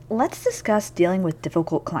Let's discuss dealing with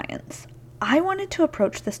difficult clients. I wanted to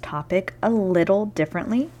approach this topic a little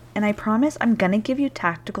differently, and I promise I'm going to give you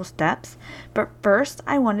tactical steps, but first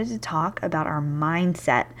I wanted to talk about our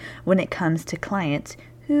mindset when it comes to clients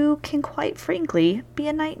who can quite frankly be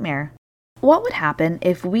a nightmare. What would happen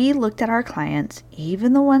if we looked at our clients,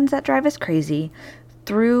 even the ones that drive us crazy,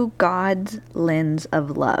 through God's lens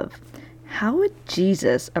of love? How would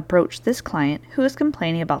Jesus approach this client who is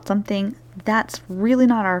complaining about something that's really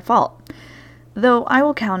not our fault? Though I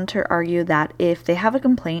will counter argue that if they have a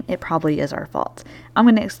complaint, it probably is our fault. I'm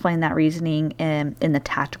going to explain that reasoning in the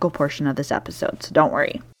tactical portion of this episode, so don't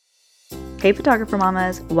worry. Hey photographer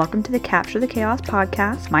mamas, welcome to the Capture the Chaos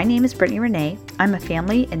podcast. My name is Brittany Renee. I'm a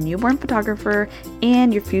family and newborn photographer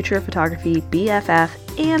and your future photography BFF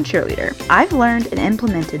and cheerleader. I've learned and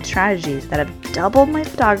implemented strategies that have doubled my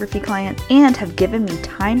photography clients and have given me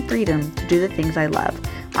time freedom to do the things I love.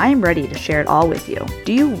 I am ready to share it all with you.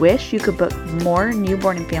 Do you wish you could book more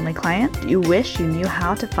newborn and family clients? Do you wish you knew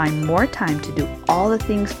how to find more time to do all the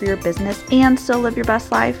things for your business and still live your best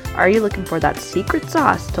life? Are you looking for that secret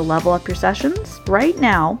sauce to level up your sessions? Right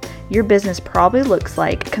now, your business probably looks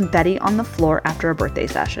like confetti on the floor after a birthday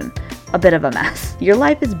session. A bit of a mess. Your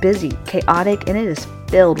life is busy, chaotic, and it is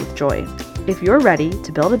filled with joy. If you're ready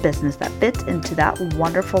to build a business that fits into that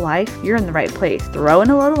wonderful life, you're in the right place. Throw in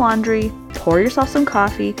a load of laundry, pour yourself some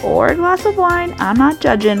coffee or a glass of wine, I'm not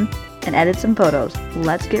judging, and edit some photos.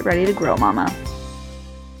 Let's get ready to grow, mama.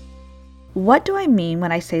 What do I mean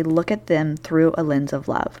when I say look at them through a lens of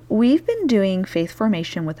love? We've been doing faith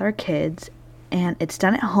formation with our kids, and it's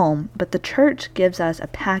done at home, but the church gives us a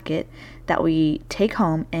packet that we take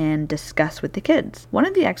home and discuss with the kids. One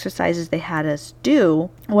of the exercises they had us do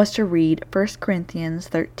was to read 1 Corinthians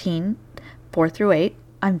 13, 4 through 8.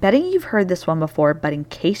 I'm betting you've heard this one before, but in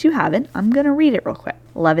case you haven't, I'm going to read it real quick.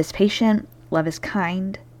 Love is patient, love is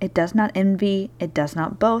kind, it does not envy, it does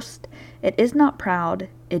not boast, it is not proud,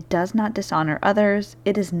 it does not dishonor others,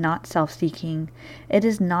 it is not self-seeking, it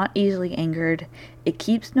is not easily angered, it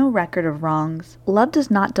keeps no record of wrongs. Love does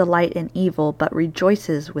not delight in evil, but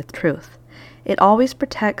rejoices with truth. It always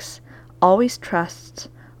protects, always trusts,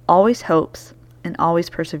 always hopes, and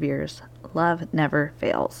always perseveres. Love never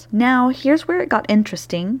fails. Now, here's where it got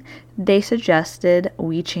interesting. They suggested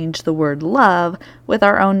we change the word love with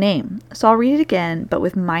our own name. So I'll read it again, but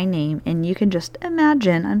with my name, and you can just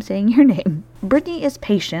imagine I'm saying your name. Brittany is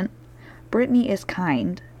patient. Brittany is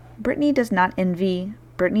kind. Brittany does not envy.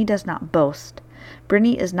 Brittany does not boast.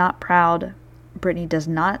 Brittany is not proud. Brittany does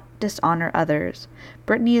not dishonor others.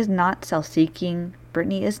 Brittany is not self-seeking.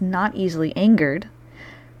 Brittany is not easily angered.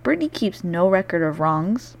 Brittany keeps no record of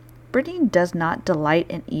wrongs. Brittany does not delight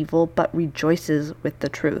in evil, but rejoices with the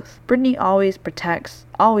truth. Brittany always protects,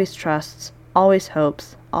 always trusts, always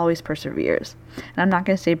hopes, always perseveres. And I'm not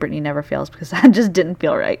going to say Brittany never fails because that just didn't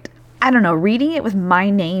feel right. I don't know, reading it with my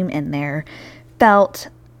name in there felt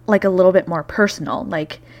like a little bit more personal.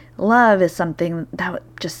 Like love is something that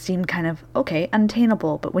just seemed kind of, okay,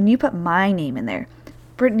 unattainable. But when you put my name in there,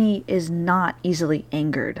 Brittany is not easily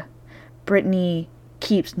angered. Brittany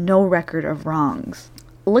keeps no record of wrongs.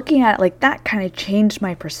 Looking at it like that kind of changed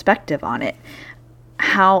my perspective on it.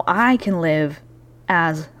 How I can live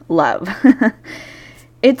as love.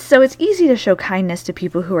 It's easy to show kindness to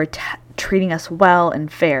people who are treating us well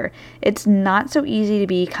and fair. It's not so easy to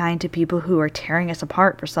be kind to people who are tearing us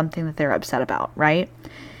apart for something that they're upset about, right?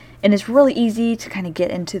 And it's really easy to kind of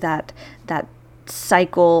get into that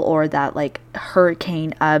cycle or that like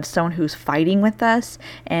hurricane of someone who's fighting with us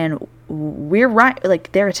and we're right,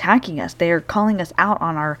 like they're attacking us, they're calling us out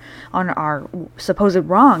on our supposed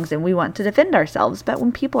wrongs and we want to defend ourselves. But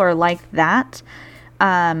when people are like that,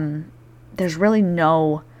 there's really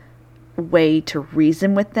no way to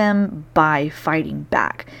reason with them by fighting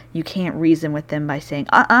back. You can't reason with them by saying,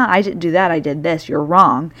 I didn't do that, I did this, you're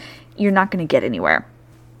wrong. You're not going to get anywhere.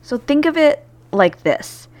 So think of it like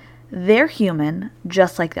this. They're human,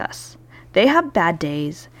 just like us. They have bad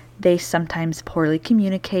days. They sometimes poorly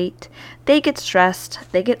communicate. They get stressed.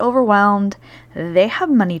 They get overwhelmed. They have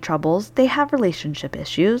money troubles. They have relationship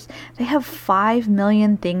issues. They have 5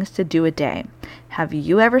 million things to do a day. Have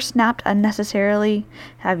you ever snapped unnecessarily?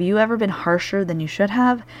 Have you ever been harsher than you should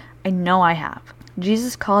have? I know I have.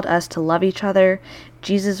 Jesus called us to love each other.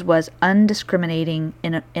 Jesus was undiscriminating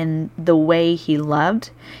in the way he loved.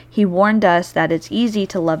 He warned us that it's easy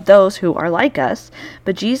to love those who are like us,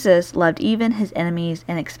 but Jesus loved even his enemies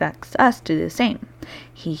and expects us to do the same.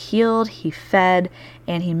 He healed, he fed,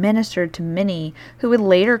 and he ministered to many who would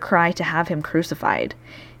later cry to have him crucified.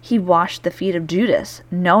 He washed the feet of Judas,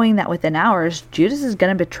 knowing that within hours, Judas is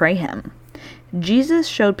going to betray him. Jesus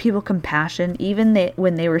showed people compassion even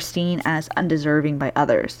when they were seen as undeserving by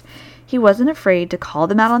others. He wasn't afraid to call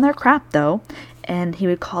them out on their crap, though, and he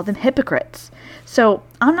would call them hypocrites. So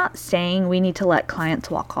I'm not saying we need to let clients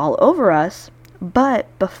walk all over us, but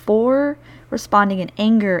before responding in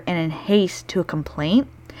anger and in haste to a complaint,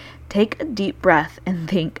 take a deep breath and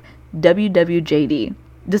think, WWJD.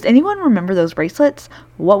 Does anyone remember those bracelets?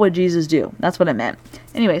 What would Jesus do? That's what it meant.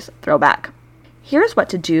 Anyways, throwback. Here's what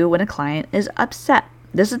to do when a client is upset.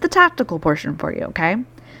 This is the tactical portion for you, okay?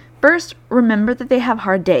 First, remember that they have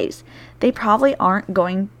hard days. They probably aren't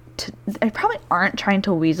trying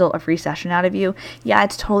to weasel a free session out of you. Yeah,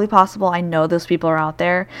 it's totally possible. I know those people are out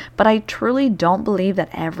there, but I truly don't believe that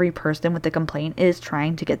every person with a complaint is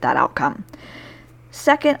trying to get that outcome.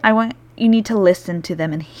 Second, you need to listen to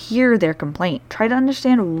them and hear their complaint. Try to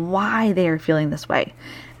understand why they are feeling this way.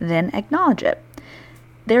 Then acknowledge it.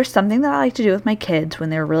 There's something that I like to do with my kids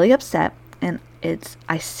when they're really upset, and it's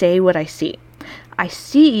I say what I see. I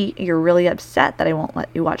see you're really upset that I won't let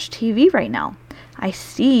you watch TV right now. I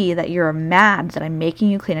see that you're mad that I'm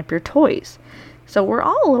making you clean up your toys. So we're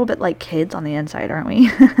all a little bit like kids on the inside, aren't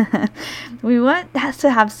we? We want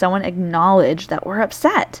to have someone acknowledge that we're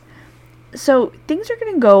upset. So things are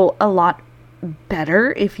going to go a lot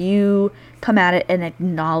better if you come at it and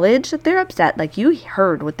acknowledge that they're upset, like you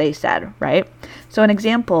heard what they said, right? So an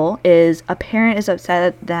example is a parent is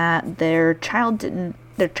upset that their child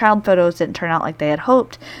photos didn't turn out like they had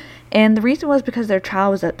hoped, and the reason was because their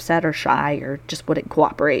child was upset or shy or just wouldn't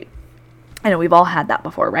cooperate. I know we've all had that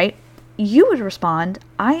before, right? You would respond,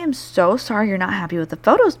 I am so sorry you're not happy with the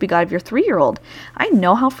photos we got of your 3-year-old. I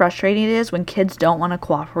know how frustrating it is when kids don't want to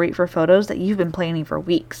cooperate for photos that you've been planning for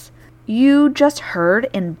weeks. You just heard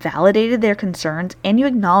and validated their concerns, and you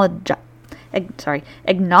acknowledged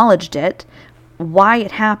it, why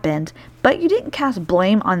it happened, but you didn't cast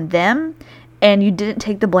blame on them, and you didn't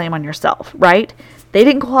take the blame on yourself, right? They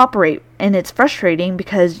didn't cooperate, and it's frustrating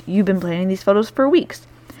because you've been planning these photos for weeks.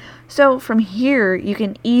 So from here, you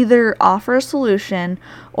can either offer a solution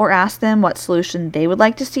or ask them what solution they would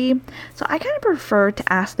like to see. So I kind of prefer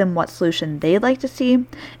to ask them what solution they'd like to see.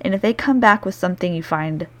 And if they come back with something you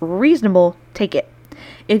find reasonable, take it.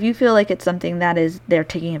 If you feel like it's something that is they're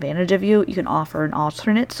taking advantage of you, you can offer an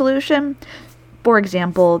alternate solution. For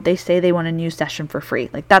example, they say they want a new session for free.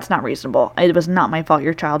 Like, that's not reasonable. It was not my fault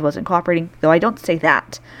your child wasn't cooperating, though I don't say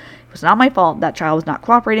that. It was not my fault that child was not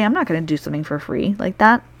cooperating. I'm not going to do something for free like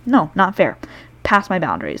that. No, not fair. Past my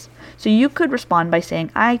boundaries. So you could respond by saying,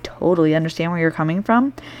 I totally understand where you're coming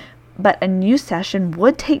from, but a new session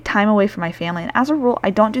would take time away from my family. And as a rule, I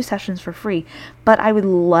don't do sessions for free, but I would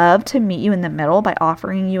love to meet you in the middle by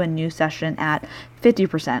offering you a new session at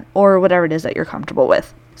 50% or whatever it is that you're comfortable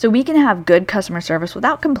with. So we can have good customer service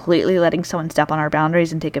without completely letting someone step on our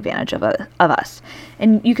boundaries and take advantage of us.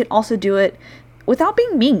 And you can also do it without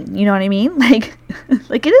being mean, you know what I mean? Like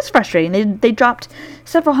it is frustrating. They dropped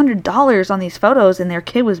several $100s on these photos, and their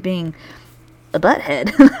kid was being a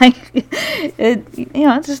butthead.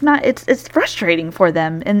 It's just not. It's frustrating for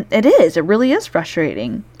them, and it really is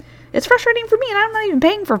frustrating. It's frustrating for me, and I'm not even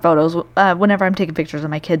paying for photos whenever I'm taking pictures of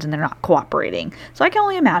my kids and they're not cooperating. So I can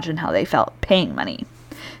only imagine how they felt paying money.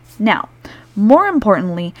 Now, more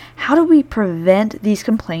importantly, how do we prevent these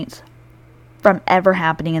complaints from ever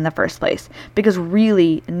happening in the first place? Because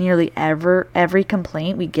really, nearly every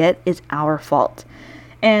complaint we get is our fault.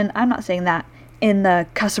 And I'm not saying that in the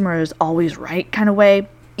customer is always right kind of way,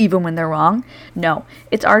 even when they're wrong. No,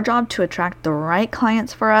 it's our job to attract the right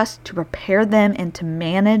clients for us, to prepare them, and to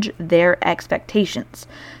manage their expectations.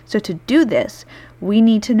 So to do this, we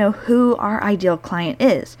need to know who our ideal client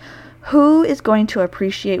is. Who is going to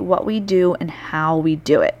appreciate what we do and how we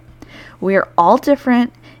do it. We are all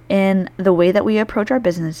different in the way that we approach our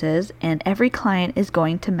businesses, and every client is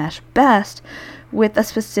going to mesh best with a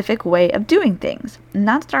specific way of doing things. And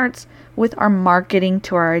that starts with our marketing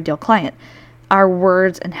to our ideal client, our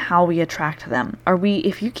words and how we attract them.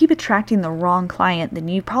 If you keep attracting the wrong client, then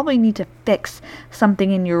you probably need to fix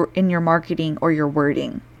something in your marketing or your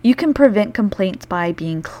wording. You can prevent complaints by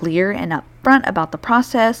being clear and upfront about the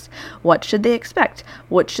process. What should they expect?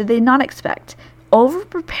 What should they not expect?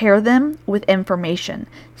 Over-prepare them with information.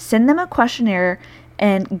 Send them a questionnaire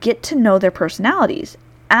and get to know their personalities.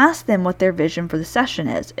 Ask them what their vision for the session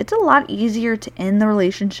is. It's a lot easier to end the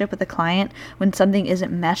relationship with a client when something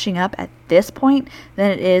isn't meshing up at this point than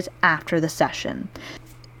it is after the session.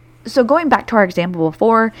 So going back to our example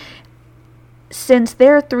before, since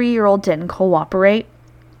their 3-year-old didn't cooperate,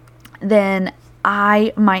 then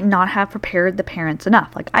I might not have prepared the parents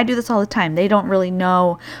enough. Like, I do this all the time. They don't really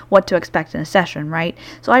know what to expect in a session, right?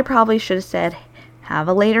 So I probably should have said, have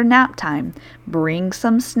a later nap time, bring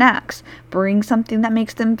some snacks, bring something that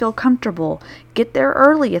makes them feel comfortable, get there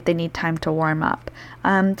early if they need time to warm up,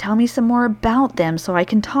 tell me some more about them so I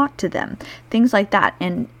can talk to them, things like that.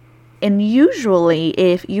 And usually,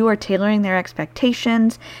 if you are tailoring their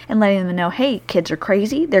expectations and letting them know, hey, kids are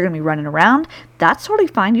crazy, they're going to be running around, that's totally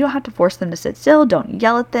fine. You don't have to force them to sit still. Don't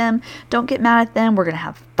yell at them. Don't get mad at them. We're going to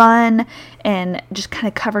have fun and just kind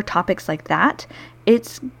of cover topics like that.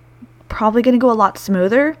 It's probably going to go a lot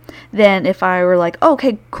smoother than if I were like, oh,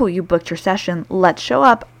 okay, cool, you booked your session. Let's show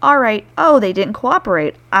up. All right. Oh, they didn't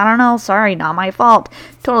cooperate. I don't know. Sorry, not my fault.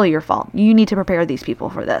 Totally your fault. You need to prepare these people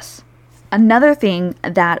for this. Another thing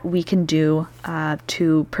that we can do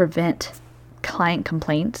to prevent client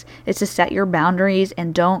complaints is to set your boundaries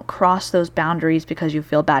and don't cross those boundaries because you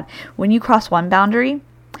feel bad. When you cross one boundary,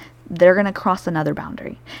 they're going to cross another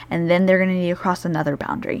boundary, and then they're going to need to cross another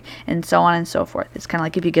boundary, and so on and so forth. It's kind of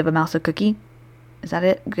like if you give a mouse a cookie. Is that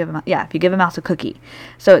it? If you give a mouse a cookie.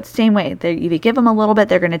 So it's the same way. If you give them a little bit,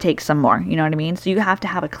 they're going to take some more. You know what I mean? So you have to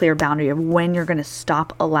have a clear boundary of when you're going to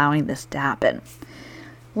stop allowing this to happen.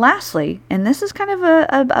 Lastly, and this is kind of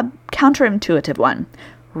a counterintuitive one,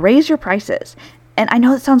 raise your prices. And I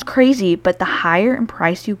know it sounds crazy, but the higher in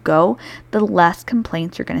price you go, the less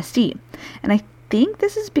complaints you're going to see. And I think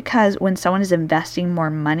this is because when someone is investing more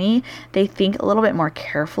money, they think a little bit more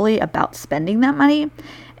carefully about spending that money.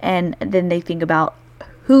 And then they think about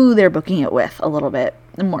who they're booking it with a little bit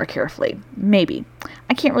more carefully. Maybe.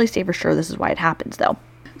 I can't really say for sure this is why it happens though.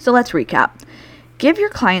 So let's recap. Give your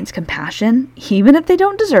clients compassion, even if they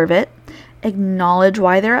don't deserve it. Acknowledge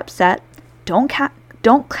why they're upset. Don't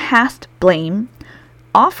cast blame.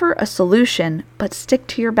 Offer a solution, but stick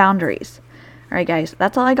to your boundaries. All right, guys,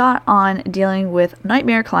 that's all I got on dealing with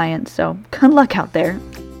nightmare clients, so good luck out there.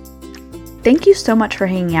 Thank you so much for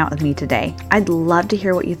hanging out with me today. I'd love to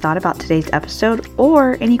hear what you thought about today's episode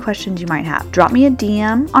or any questions you might have. Drop me a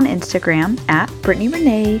DM on Instagram at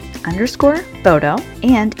BrittanyRenee_photo.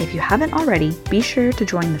 And if you haven't already, be sure to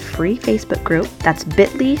join the free Facebook group. That's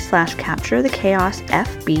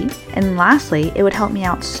bit.ly/CaptureTheChaosFB. And lastly, it would help me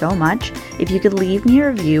out so much if you could leave me a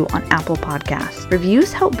review on Apple Podcasts.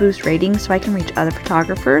 Reviews help boost ratings so I can reach other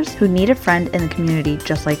photographers who need a friend in the community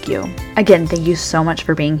just like you. Again, thank you so much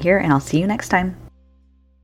for being here, and I'll see you next time.